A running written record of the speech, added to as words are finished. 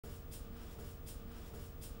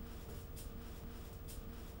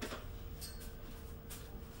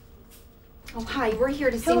Oh, hi. We're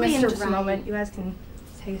here to see He'll be in Mr. just a Ryan. moment. You guys can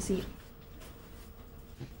take a seat.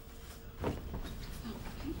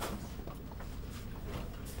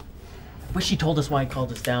 Wish he told us why he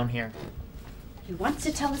called us down here. He wants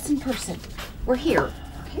to tell us in person. We're here,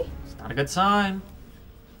 okay? It's not a good sign.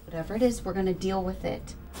 Whatever it is, we're gonna deal with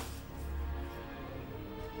it.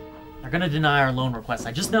 They're gonna deny our loan request.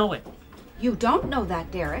 I just know it. You don't know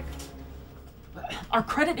that, Derek. Our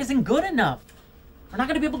credit isn't good enough. We're not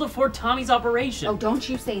gonna be able to afford Tommy's operation. Oh, don't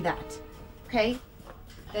you say that, okay?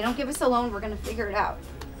 If they don't give us a loan, we're gonna figure it out.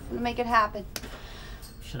 We're gonna make it happen.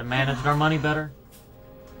 Should have managed our money better.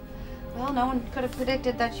 Well, no one could have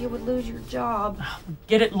predicted that you would lose your job.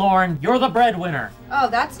 Get it, Lauren. You're the breadwinner. Oh,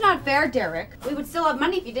 that's not fair, Derek. We would still have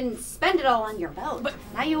money if you didn't spend it all on your boat. But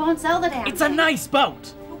now you won't sell the damn It's a thing. nice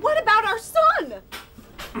boat. But what about our son?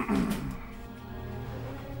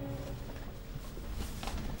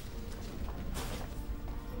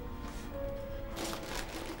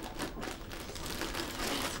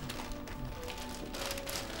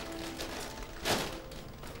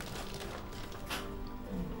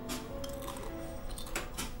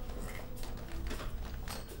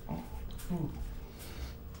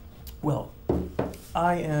 Well,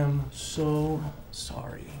 I am so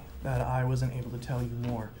sorry that I wasn't able to tell you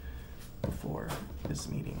more before this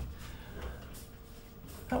meeting.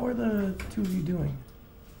 How are the two of you doing?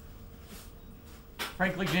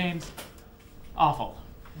 Frankly, James, awful.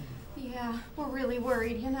 Yeah, we're really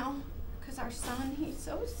worried, you know, because our son, he's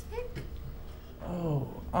so sick. Oh,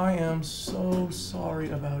 I am so sorry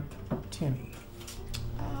about Timmy.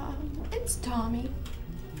 It's Tommy.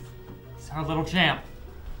 It's our little champ.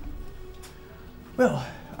 Well,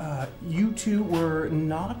 you two were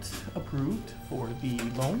not approved for the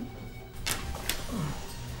loan.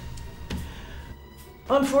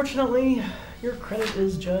 Unfortunately, your credit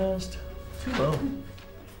is just too low.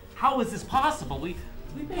 How is this possible? We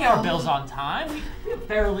pay our bills on time. We have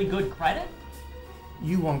fairly good credit.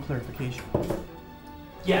 You want clarification?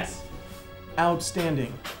 Yes.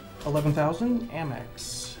 Outstanding, 11,000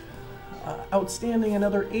 Amex. Outstanding,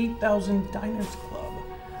 another 8,000 Diners Club.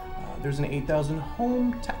 There's an 8,000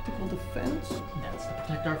 Home Tactical Defense. That's to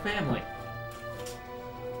protect our family.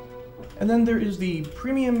 And then there is the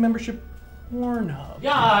premium membership Pornhub.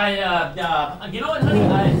 Yeah, you know what, honey?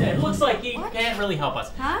 It looks like he can't really help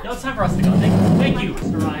us. Huh? No, it's time for us to go. Thank you,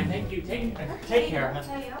 Mr. Ryan. Thank you. Take care.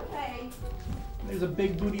 Okay. There's a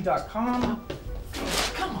bigbooty.com.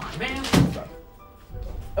 Come on, man.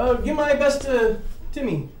 Give my best to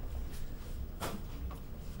Timmy.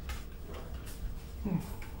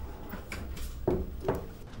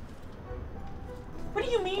 What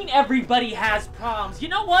do you mean everybody has problems? You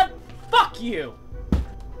know what? Fuck you!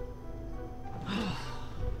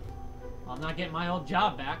 I'm not getting my old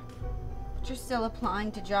job back. But you're still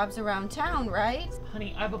applying to jobs around town, right?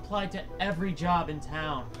 Honey, I've applied to every job in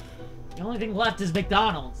town. The only thing left is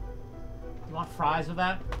McDonald's. You want fries with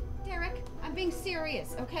that? Derek, I'm being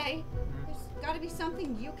serious, okay? There's gotta be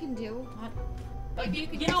something you can do.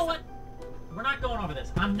 You know what? We're not going over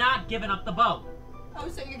this. I'm not giving up the boat. Oh,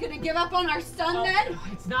 so you're gonna give up on our son Oh, then?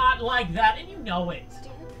 it's not like that, and you know it.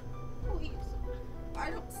 Derek, please. I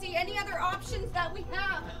don't see any other options that we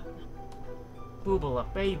have.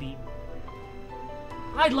 Boobala, baby.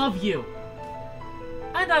 I love you.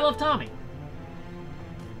 And I love Tommy.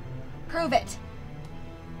 Prove it.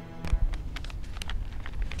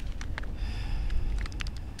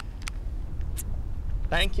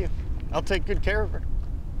 Thank you. I'll take good care of her.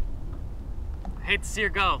 I hate to see her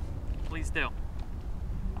go. Please do.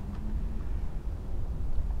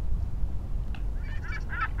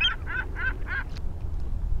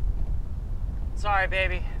 Sorry,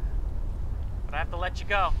 baby. But I have to let you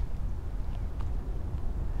go.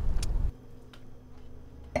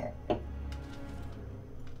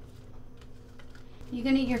 You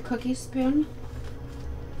gonna eat your cookie spoon?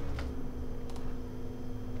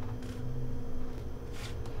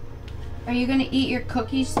 Are you gonna eat your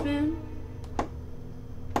cookie spoon?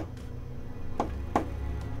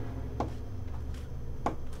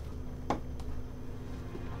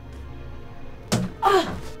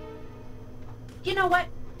 You know what?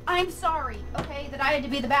 I'm sorry, okay, that I had to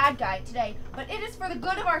be the bad guy today, but it is for the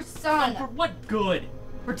good of our son. For what good?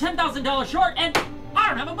 We're $10,000 short, and I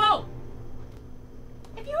don't have a boat.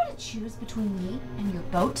 If you were to choose between me and your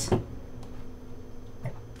boat,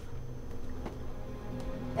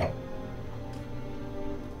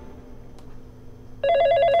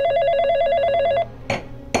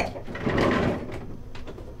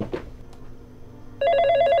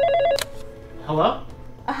 Hello?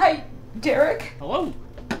 Hi, Derek. Hello?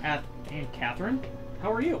 Aunt Catherine?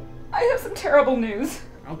 How are you? I have some terrible news.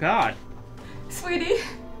 Oh, God. Sweetie,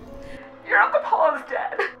 your Uncle Paul is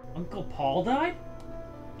dead. Uncle Paul died?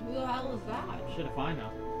 Who the hell is that? Shit if I know.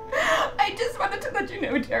 I just wanted to let you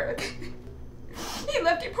know, Derek. He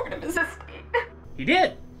left you part of his estate. He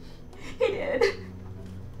did? He did.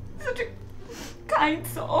 Such a kind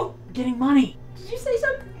soul. Getting money. Did you say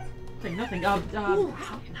something? Nothing.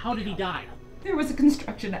 How did he die? There was a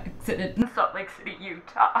construction accident in Salt Lake City,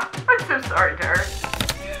 Utah. I'm so sorry, Derek.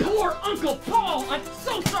 Poor Uncle Paul! I'm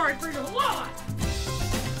so sorry for your loss!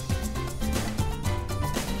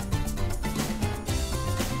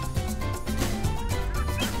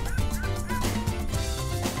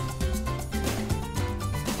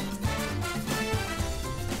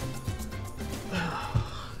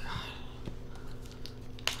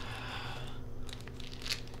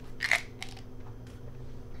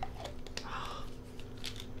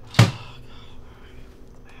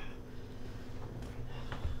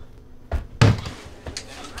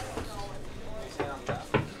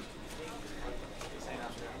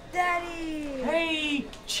 Daddy! Hey,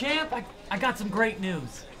 champ, I got some great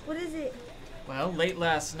news. What is it? Well, late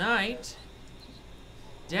last night,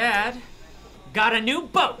 Dad got a new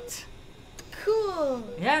boat. Cool!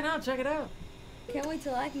 Yeah, no, check it out. Can't wait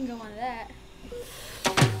till I can go on that.